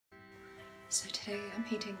So today I'm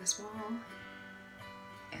painting this wall,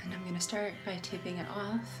 and I'm gonna start by taping it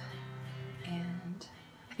off, and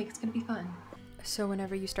I think it's gonna be fun. So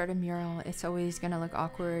whenever you start a mural, it's always gonna look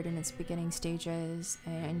awkward in its beginning stages,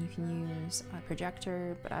 and you can use a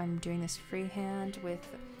projector, but I'm doing this freehand with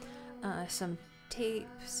some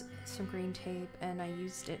tapes, some green tape, and I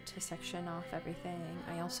used it to section off everything.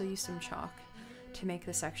 I also used some chalk to make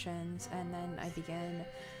the sections, and then I began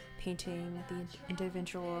painting the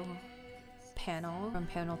individual panel from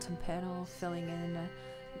panel to panel, filling in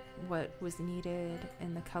what was needed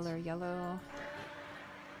in the color yellow.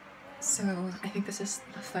 So I think this is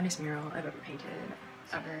the funnest mural I've ever painted,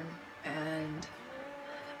 ever, and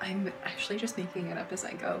I'm actually just making it up as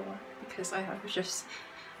I go because I have just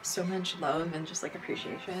so much love and just like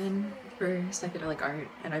appreciation for psychedelic art,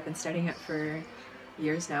 and I've been studying it for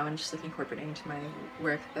years now and just like incorporating into my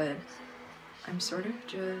work, but I'm sort of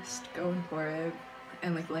just going for it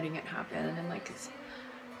and like letting it happen and like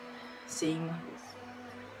seeing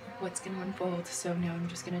what's gonna unfold. So now I'm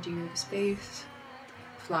just gonna do the space,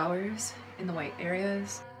 flowers in the white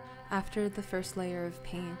areas. After the first layer of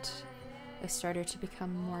paint, it started to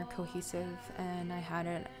become more cohesive, and I had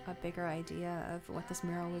a bigger idea of what this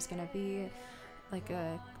mural was gonna be, like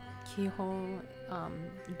a keyhole,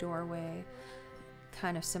 doorway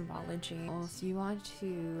kind of symbology. So you want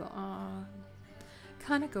to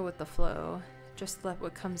kind of go with the flow, just let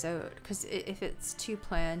what comes out, because if it's too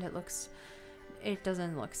planned, it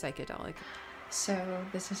doesn't look psychedelic. So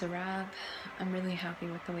this is a wrap. I'm really happy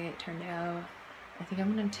with the way it turned out. I think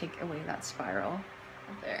I'm gonna take away that spiral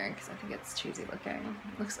up there because I think it's cheesy looking.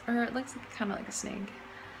 It looks like, kind of like a snake.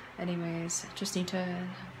 Anyways, just need to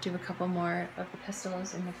do a couple more of the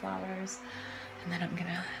pistils and the flowers, and then I'm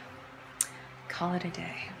gonna call it a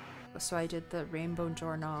day. So I did the rainbow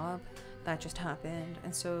doorknob, that just happened,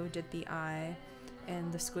 and so did the eye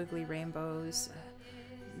and the squiggly rainbows.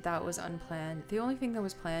 That was unplanned. The only thing that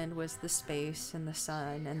was planned was the space and the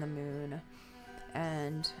sun and the moon,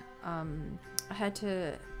 and I had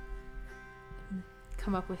to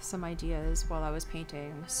come up with some ideas while I was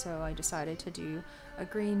painting, so I decided to do a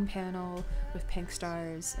green panel with pink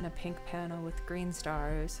stars and a pink panel with green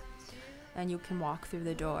stars, and you can walk through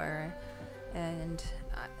the door, and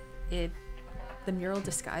the mural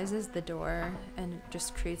disguises the door and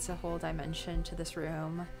just creates a whole dimension to this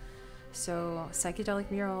room. So psychedelic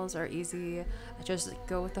murals are easy. Just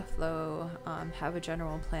go with the flow, have a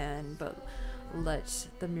general plan, but let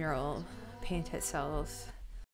the mural paint itself.